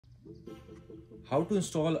How to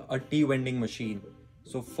install a tea vending machine?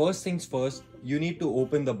 So first things first, you need to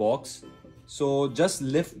open the box. So just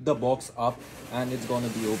lift the box up and it's gonna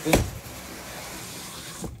be open.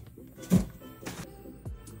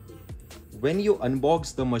 When you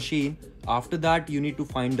unbox the machine, after that you need to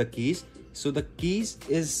find the keys. So the keys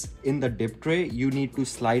is in the dip tray. You need to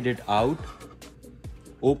slide it out.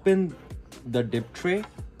 Open the dip tray.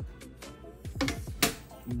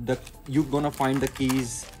 You're gonna find the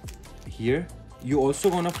keys here. You also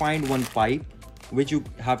gonna find one pipe which you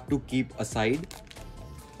have to keep aside.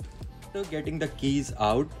 After getting the keys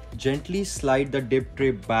out, gently slide the dip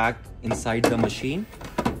tray back inside the machine.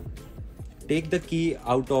 Take the key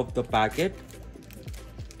out of the packet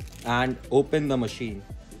and open the machine.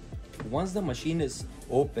 Once the machine is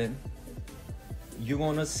open, you're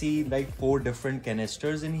gonna see like 4 different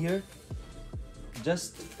canisters in here.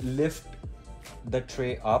 Just lift the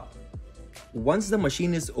tray up. Once the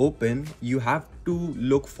machine is open, you have to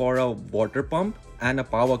look for a water pump and a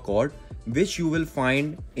power cord, which you will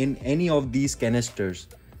find in any of these canisters.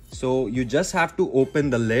 So you just have to open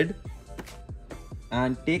the lid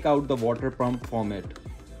and take out the water pump from it.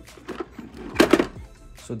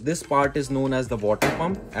 So this part is known as the water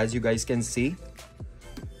pump, as you guys can see.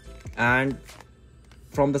 And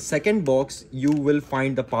from the second box, you will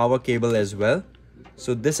find the power cable as well.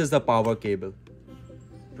 So this is the power cable.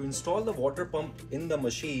 To install the water pump in the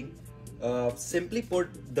machine, simply put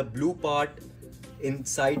the blue part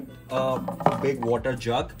inside a big water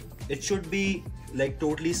jug. It should be like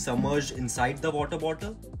totally submerged inside the water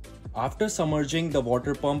bottle. After submerging the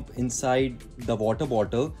water pump inside the water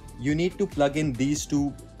bottle, you need to plug in these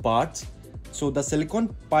 2 parts. So the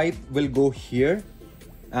silicone pipe will go here,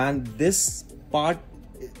 and this part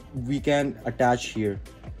we can attach here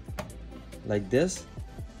like this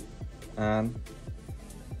and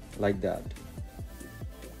like that.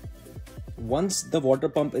 Once the water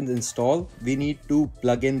pump is installed, we need to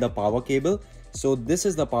plug in the power cable. So this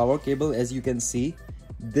is the power cable. As you can see,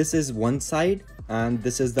 this is one side and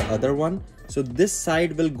this is the other one. So this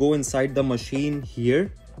side will go inside the machine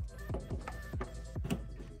here.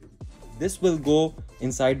 This will go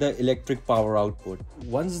inside the electric power output.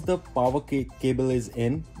 Once the power cable is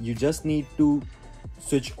in, you just need to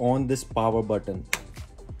switch on this power button.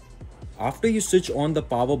 After you switch on the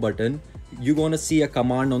power button, you're gonna see a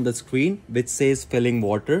command on the screen which says filling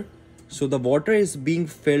water. So the water is being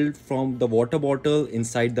filled from the water bottle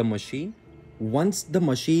inside the machine. Once the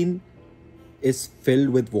machine is filled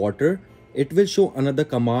with water, it will show another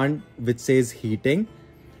command which says heating.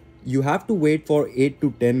 You have to wait for 8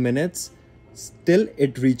 to 10 minutes till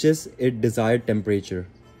it reaches its desired temperature.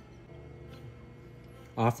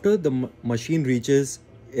 After the machine reaches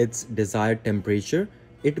its desired temperature,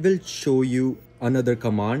 it will show you another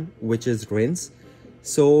command which is rinse.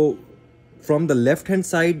 So from the left hand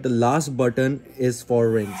side, the last button is for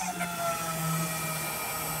rinse.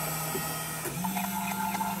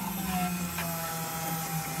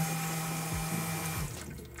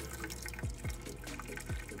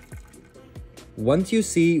 Once you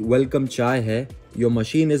see welcome chai hai, your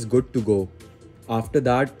machine is good to go. After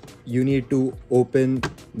that, you need to open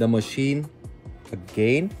the machine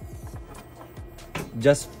again.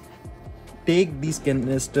 Just take these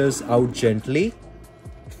canisters out gently.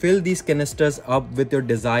 Fill these canisters up with your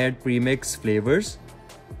desired premix flavors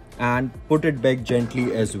and put it back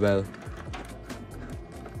gently as well.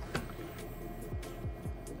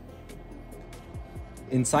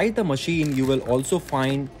 Inside the machine, you will also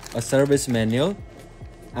find a service manual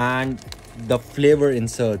and the flavor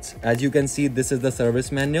inserts. As you can see, this is the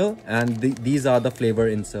service manual and these are the flavor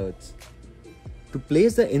inserts. To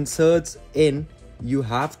place the inserts in, you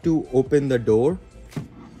have to open the door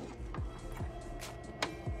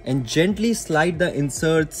and gently slide the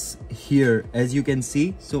inserts here, as you can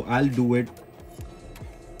see. So I'll do it.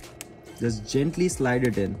 Just gently slide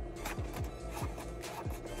it in.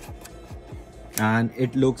 And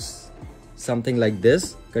it looks something like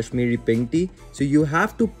this, Kashmiri Pink Tea. So you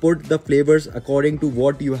have to put the flavors according to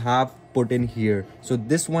what you have put in here. So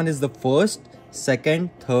this one is the first, second,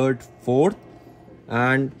 third, fourth,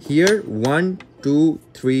 and here 1, 2,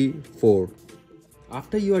 3, 4.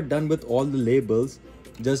 After you are done with all the labels,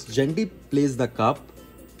 just gently place the cup,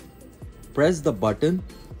 press the button,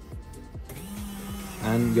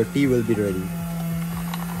 and your tea will be ready.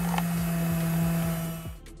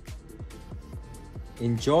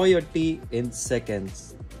 Enjoy your tea in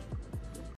seconds.